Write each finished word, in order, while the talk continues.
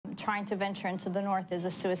trying to venture into the north is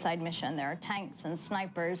a suicide mission. There are tanks and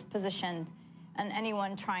snipers positioned, and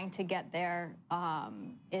anyone trying to get there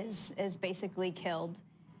is basically killed.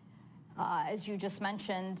 As you just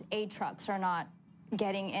mentioned, aid trucks are not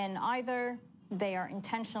getting in either. They are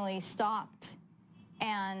intentionally stopped,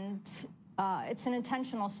 and it's an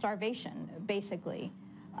intentional starvation, basically.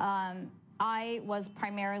 I was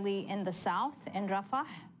primarily in the south, in Rafah.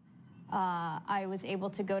 I was able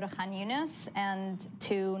to go to Khan Yunis and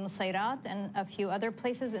to Nusayrat and a few other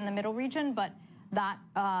places in the middle region, but that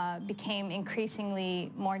became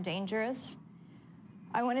increasingly more dangerous.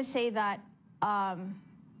 I want to say that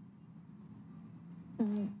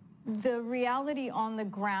the reality on the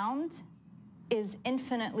ground is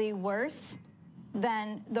infinitely worse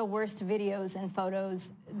than the worst videos and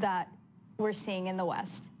photos that we're seeing in the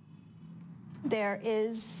West. There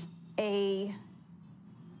is a,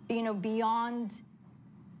 beyond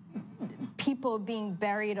people being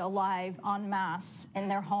buried alive en masse in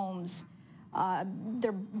their homes,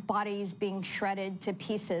 their bodies being shredded to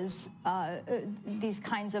pieces, these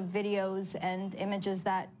kinds of videos and images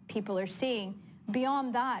that people are seeing.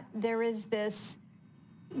 Beyond that, there is this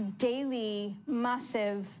daily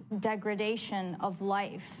massive degradation of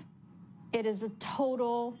life. It is a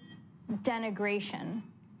total denigration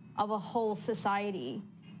of a whole society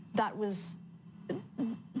that was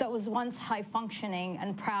once high functioning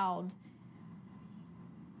and proud,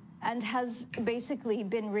 and has basically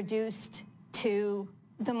been reduced to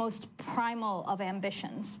the most primal of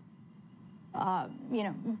ambitions.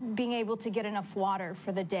 Being able to get enough water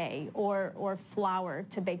for the day or flour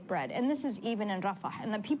to bake bread. And this is even in Rafah.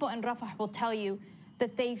 And the people in Rafah will tell you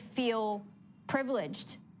that they feel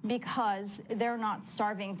privileged because they're not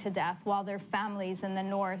starving to death while their families in the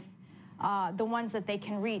north, the ones that they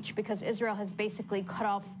can reach, because Israel has basically cut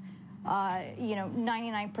off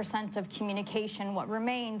 99% of communication. What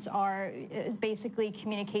remains are basically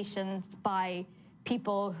communications by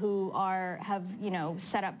people who have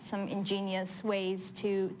set up some ingenious ways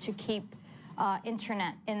to keep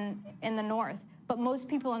internet in the north. But most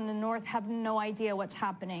people in the north have no idea what's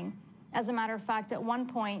happening. As a matter of fact, at one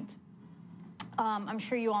point, I'm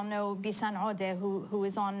sure you all know Bisan Ode, who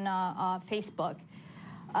is on Facebook.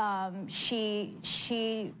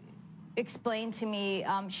 She explained to me,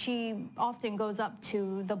 she often goes up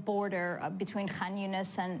to the border between Khan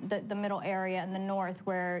Yunis and the middle area in the north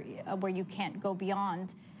where you can't go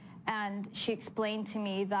beyond. And she explained to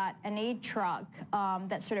me that an aid truck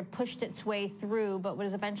that sort of pushed its way through but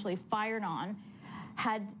was eventually fired on,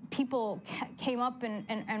 had people came up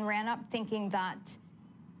and ran up thinking that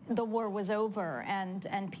the war was over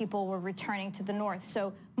and people were returning to the north.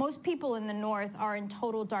 So most people in the north are in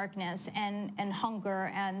total darkness and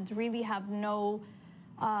hunger and really have no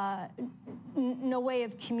way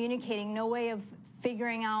of communicating, no way of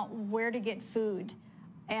figuring out where to get food.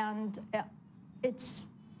 And it's,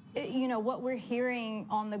 what we're hearing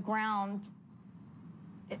on the ground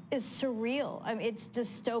is surreal. I mean, it's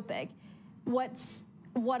dystopic.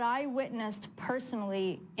 What I witnessed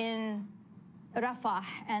personally in Rafah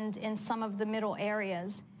and in some of the middle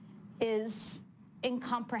areas is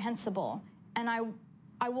incomprehensible. And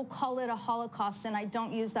I will call it a Holocaust, and I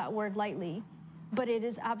don't use that word lightly, but it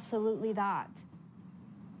is absolutely that.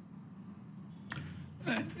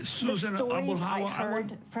 Susan, the stories Abulhawa, I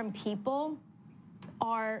heard from people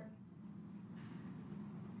are...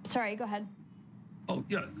 Sorry, go ahead. Oh,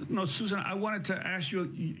 yeah. No, Susan, I wanted to ask you,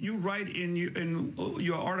 you write in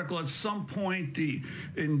your article, at some point the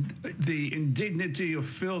indignity of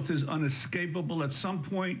filth is unescapable. At some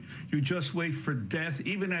point, you just wait for death,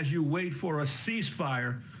 even as you wait for a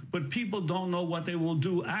ceasefire. But people don't know what they will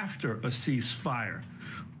do after a ceasefire.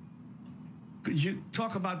 Could you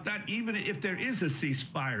talk about that, even if there is a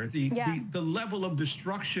ceasefire, the level of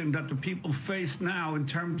destruction that the people face now in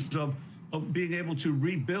terms of being able to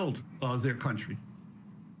rebuild their country?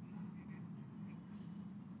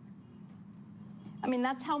 I mean,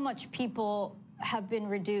 that's how much people have been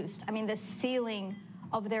reduced. I mean, the ceiling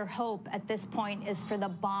of their hope at this point is for the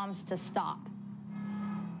bombs to stop.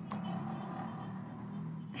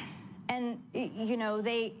 And,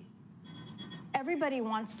 everybody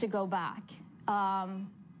wants to go back.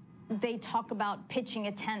 They talk about pitching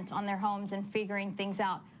a tent on their homes and figuring things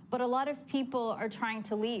out. But a lot of people are trying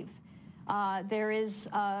to leave. There is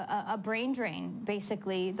a brain drain,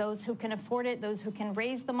 basically. Those who can afford it, those who can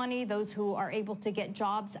raise the money, those who are able to get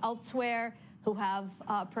jobs elsewhere, who have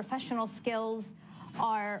professional skills,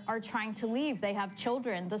 are trying to leave. They have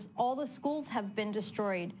children. All the schools have been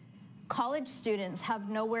destroyed. College students have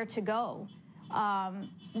nowhere to go.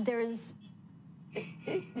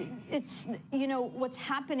 It's what's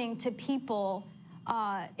happening to people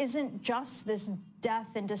isn't just this death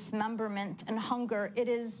and dismemberment and hunger.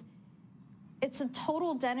 It's a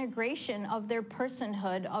total denigration of their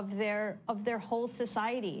personhood, of their whole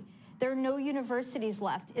society. There are no universities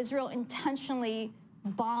left. Israel intentionally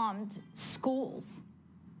bombed schools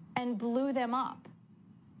and blew them up,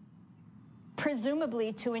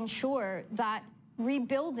 presumably to ensure that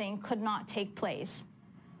rebuilding could not take place,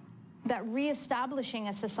 that reestablishing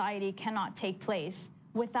a society cannot take place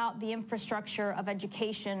without the infrastructure of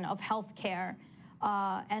education, of healthcare,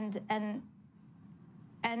 and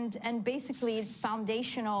basically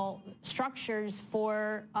foundational structures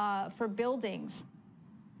for buildings.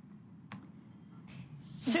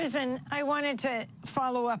 Susan, I wanted to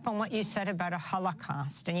follow up on what you said about a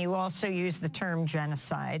Holocaust, and you also use the term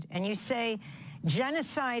genocide. And you say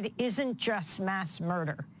genocide isn't just mass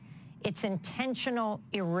murder, it's intentional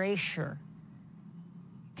erasure.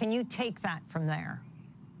 Can you take that from there?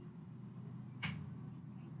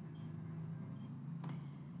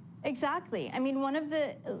 Exactly. I mean,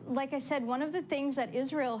 like I said, one of the things that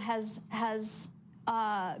Israel has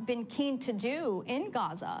been keen to do in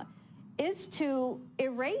Gaza is to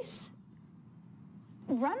erase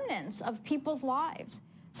remnants of people's lives.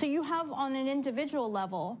 So you have, on an individual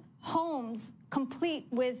level, homes complete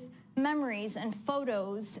with memories and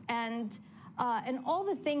photos and all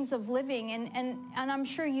the things of living. And I'm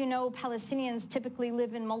sure you know Palestinians typically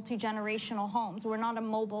live in multi-generational homes. We're not a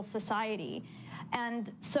mobile society.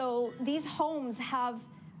 And so these homes have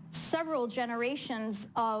several generations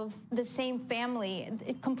of the same family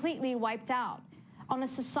completely wiped out. On a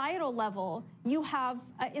societal level, you have,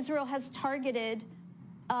 Israel has targeted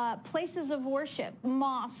places of worship,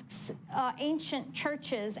 mosques, ancient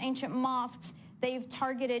churches, ancient mosques. They've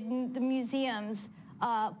targeted the museums,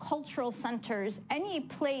 cultural centers, any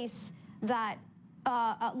place that,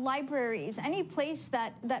 libraries, any place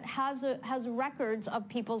that has records of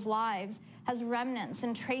people's lives, has remnants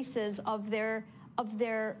and traces of their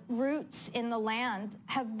roots in the land,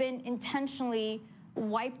 have been intentionally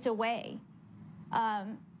wiped away.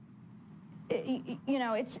 You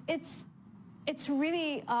know, it's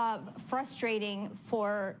really frustrating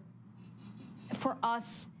for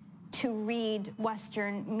us to read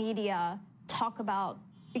Western media talk about,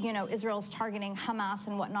 you know, Israel's targeting Hamas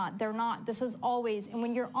and whatnot. They're not. This is always, and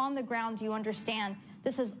when you're on the ground, you understand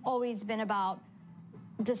this has always been about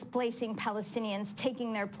displacing Palestinians,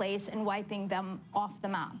 taking their place and wiping them off the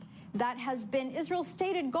map. That has been Israel's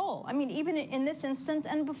stated goal. I mean, even in this instance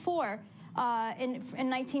and before, in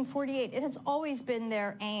 1948, it has always been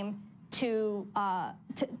their aim to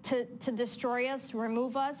destroy us,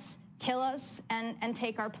 remove us, kill us, and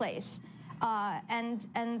take our place.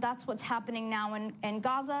 And that's what's happening now in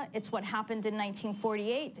Gaza. It's what happened in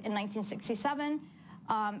 1948, in 1967,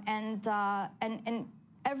 and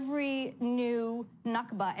every new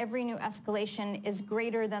Nakba, every new escalation is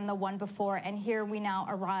greater than the one before, and here we now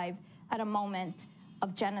arrive at a moment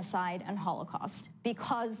of genocide and Holocaust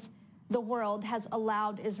because the world has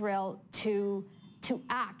allowed Israel to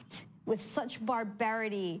act with such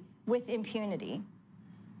barbarity, with impunity.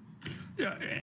 Yeah.